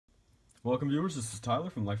Welcome viewers, this is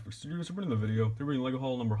Tyler from L1F3BrickS Studios. We're in the video. We're bringing Lego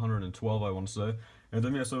haul number 112, I want to say.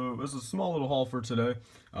 And yeah, so this is a small little haul for today.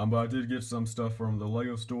 But I did get some stuff from the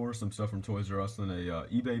Lego store, some stuff from Toys R Us, and a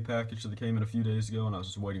eBay package that came in a few days ago, and I was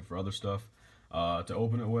just waiting for other stuff to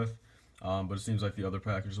open it with. But it seems like the other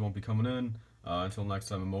packages won't be coming in until next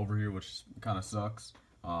time I'm over here, which kind of sucks,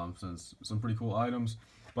 since some pretty cool items.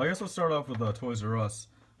 But I guess let's start off with Toys R Us.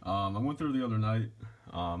 I went through the other night.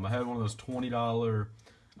 I had one of those $20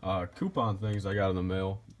 coupon things I got in the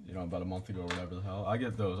mail, you know, about a month ago or whatever the hell. I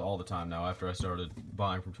get those all the time now after I started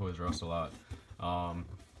buying from Toys R Us a lot.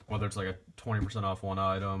 Whether it's like a 20% off one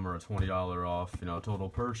item or a $20 off, you know, total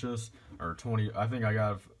purchase, or 20. I think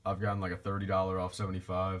I've gotten like a $30 off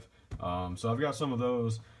 75. So I've got some of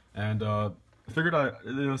those, and I figured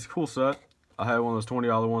it's a cool set. I had one of those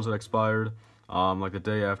 $20 ones that expired like the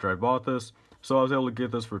day after I bought this. So I was able to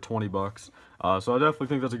get this for 20 bucks. So I definitely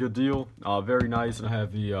think that's a good deal. Very nice, and I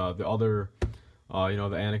have the other, you know,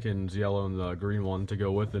 the Anakin's yellow and the green one to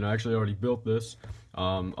go with it. And I actually already built this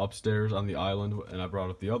upstairs on the island, and I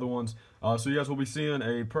brought up the other ones. So you guys will be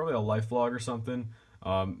seeing probably a life vlog or something.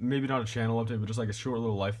 Maybe not a channel update, but just like a short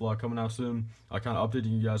little life vlog coming out soon. Kind of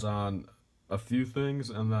updating you guys on a few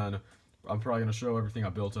things, and then I'm probably going to show everything I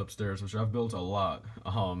built upstairs, which I've built a lot.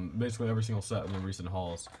 Basically every single set in the recent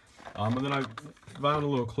hauls. And then I found a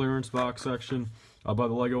little clearance box section by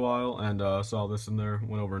the Lego aisle, and saw this in there,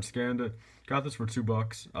 went over and scanned it. Got this for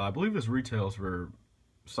 $2. I believe this retails for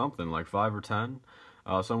something like 5 or 10,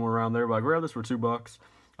 somewhere around there, but I grabbed this for $2.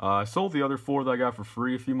 I sold the other 4 that I got for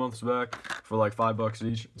free a few months back for like $5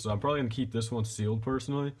 each, so I'm probably going to keep this one sealed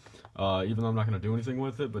personally, even though I'm not going to do anything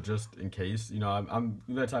with it, but just in case. You know, I'm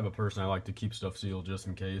that type of person. I like to keep stuff sealed just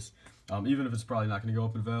in case, even if it's probably not going to go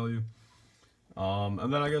up in value.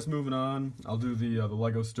 And then I guess moving on, I'll do the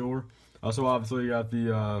Lego store. So obviously you got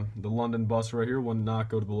the London bus right here. Would not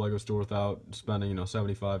go to the Lego store without spending, you know,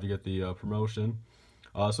 $75 to get the promotion.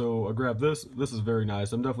 So I grabbed this. This is very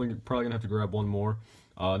nice. I'm definitely probably gonna have to grab one more,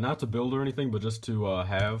 not to build or anything, but just to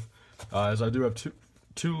have, as I do have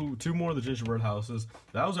two more of the gingerbread houses.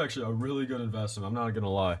 That was actually a really good investment. I'm not gonna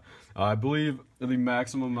lie. I believe the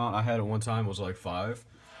maximum amount I had at one time was like 5.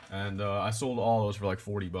 And I sold all those for like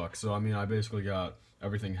 40 bucks. So I mean, I basically got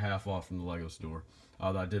everything half off from the Lego store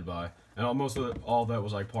that I did buy. And all that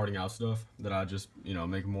was like parting out stuff that I just, you know,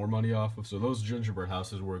 make more money off of. So those gingerbread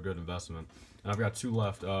houses were a good investment. And I've got 2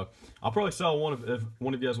 left. I'll probably sell one if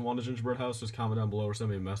one of you guys want a gingerbread house. Just comment down below or send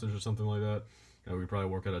me a message or something like that. And we probably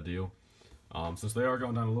work out a deal. Since they are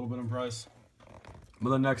going down a little bit in price. But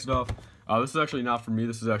then next up, this is actually not for me.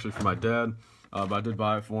 This is actually for my dad. But I did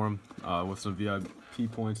buy it for him with some VIP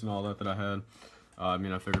points and all that I had. I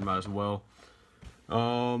mean, I figured might as well.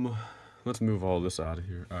 Let's move all this out of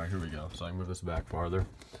here. All right, here we go. So I can move this back farther.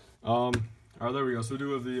 All right, there we go. So we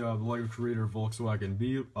do have the Lego Creator Volkswagen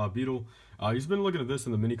Beetle. He's been looking at this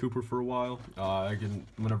in the Mini Cooper for a while. I can,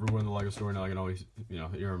 whenever we're in the Lego store now, I can always, you know,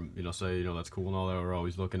 hear him, you know, say, you know, that's cool and all that. We're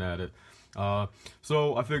always looking at it.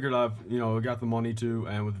 So I figured I've, you know, got the money to,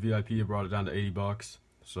 and with VIP, I brought it down to 80 bucks.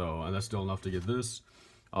 So, and that's still enough to get this.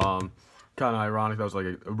 Kind of ironic, that was like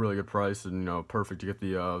a really good price, and, you know, perfect to get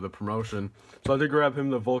the promotion. So I did grab him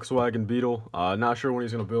the Volkswagen Beetle. Not sure when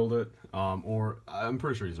he's going to build it, or I'm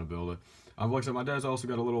pretty sure he's going to build it. Like I said, my dad's also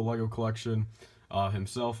got a little Lego collection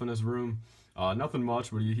himself in his room. Nothing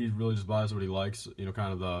much, but he really just buys what he likes. You know,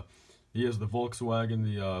 kind of he has the Volkswagen,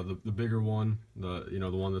 the bigger one, you know,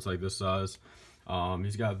 the one that's like this size.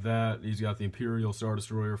 He's got that. He's got the Imperial Star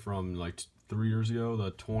Destroyer from like 3 years ago,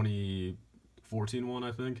 the 2014 one,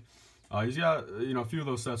 I think. He's got, you know, a few of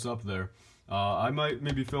those sets up there. I might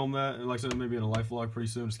maybe film that, and like I said, maybe in a life vlog pretty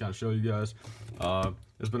soon, just kind of show you guys.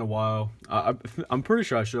 It's been a while. I'm pretty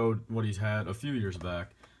sure I showed what he's had a few years back,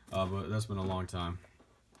 but that's been a long time.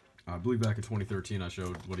 I believe back in 2013 I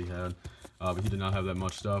showed what he had, but he did not have that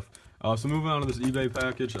much stuff. So moving on to this eBay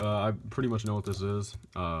package, I pretty much know what this is.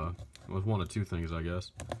 With one of 2 things, I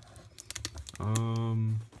guess.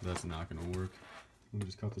 That's not gonna work. Let me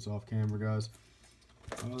just cut this off camera, guys.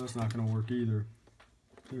 Oh, that's not gonna work either.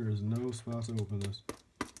 There is no spot to open this.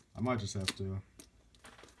 I might just have to.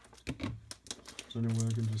 So anyway,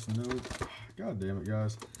 I can just note. God damn it,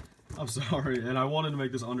 guys. I'm sorry, and I wanted to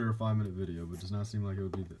make this under a 5-minute video, but it does not seem like it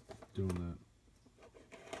would be doing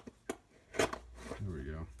that. There we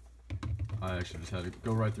go. I actually just had to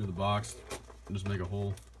go right through the box and just make a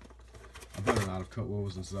hole. I better not have cut what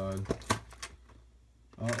was inside.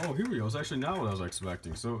 Oh, here we go. It's actually not what I was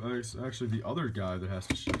expecting. So it's actually the other guy that has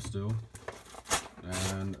to ship still,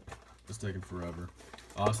 and it's taking forever.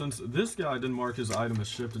 Since this guy didn't mark his item as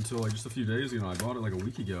shipped until like just a few days ago, I bought it like a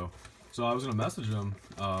week ago. So I was gonna message him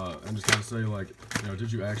and just kind of say like, you know,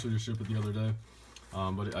 did you actually just ship it the other day?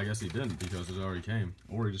 But I guess he didn't because it already came,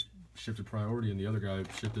 or he just shipped it priority and the other guy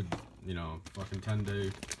shipped it, you know, fucking 10-day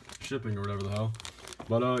shipping or whatever the hell.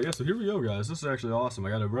 But yeah, so here we go, guys. This is actually awesome. I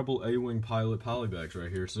got a Rebel A-Wing Pilot polybags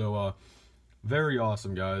right here. So very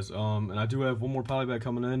awesome, guys. And I do have one more polybag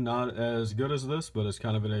coming in, not as good as this, but it's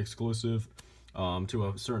kind of an exclusive to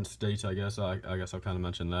a certain state, I guess. I guess I'll kind of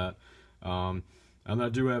mention that. And I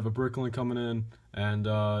do have a Bricklink coming in, and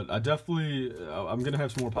I definitely, I'm gonna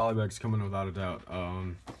have some more polybags coming in without a doubt.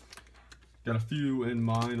 Got a few in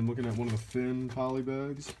mind. I'm looking at one of the Finn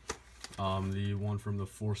polybags, the one from the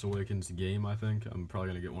Force Awakens game. I think I'm probably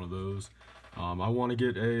gonna get one of those. I want to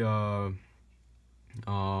get a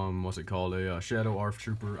what's it called, a Shadow ARF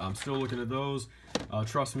Trooper. I'm still looking at those.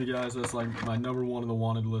 Trust me, guys, that's like my #1 on the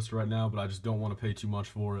wanted list right now, but I just don't want to pay too much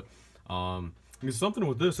for it. Because something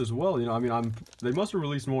with this as well, you know, I mean, they must have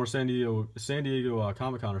released more San Diego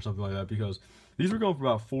Comic-Con or something like that, because these were going for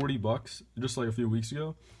about 40 bucks just like a few weeks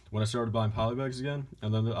ago when I started buying polybags again,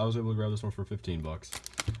 and then I was able to grab this one for 15 bucks.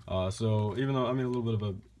 So even though, I mean, a little bit of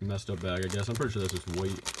a messed up bag, I guess, I'm pretty sure that's just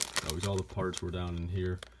weight, because all the parts were down in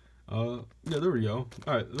here. Yeah, there we go.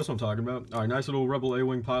 Alright, that's what I'm talking about. Alright, nice little Rebel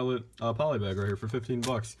A-Wing Pilot polybag right here for 15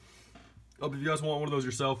 bucks. If you guys want one of those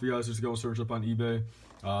yourself, you guys just go and search up on eBay.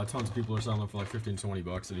 Tons of people are selling them for like 15-20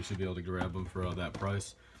 bucks, and you should be able to grab them for that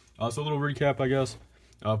price. So a little recap, I guess.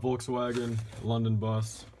 Volkswagen, London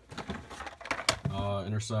bus,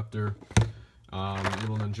 Interceptor,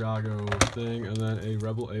 little Ninjago thing, and then a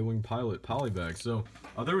Rebel A-Wing Pilot polybag. So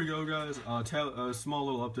there we go, guys. Small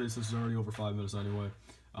little updates. This is already over 5 minutes anyway.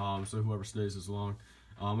 So whoever stays this long.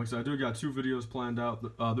 Like I said, I do got 2 videos planned out.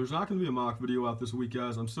 There's not going to be a mock video out this week,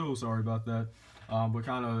 guys. I'm so sorry about that. But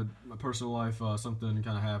kind of my personal life, something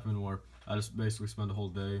kind of happened where I just basically spent a whole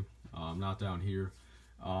day not down here.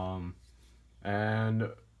 And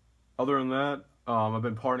other than that, I've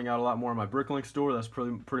been partying out a lot more in my Bricklink store. That's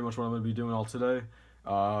pretty much what I'm going to be doing all today.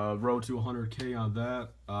 Road to 100K on that.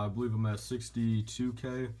 I believe I'm at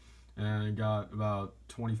 62K and got about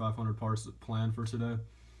 2,500 parts planned for today.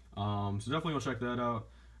 So definitely go check that out.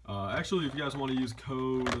 Actually, if you guys want to use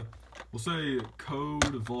code, we'll say code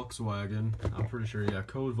Volkswagen. I'm pretty sure, yeah,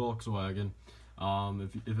 code Volkswagen.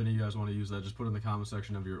 If any of you guys want to use that, just put it in the comment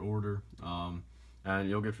section of your order. And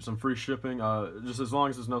you'll get some free shipping. Just as long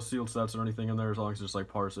as there's no sealed sets or anything in there, as long as it's just like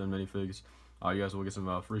parts and minifigs, you guys will get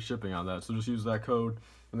some free shipping on that. So just use that code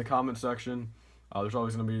in the comment section. There's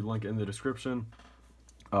always going to be a link in the description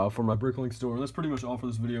for my Bricklink store. And that's pretty much all for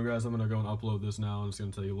this video, guys. I'm going to go and upload this now, and it's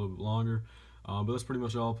going to take a little bit longer. But that's pretty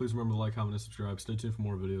much all. Please remember to like, comment, and subscribe. Stay tuned for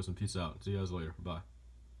more videos, and peace out. See you guys later. Bye.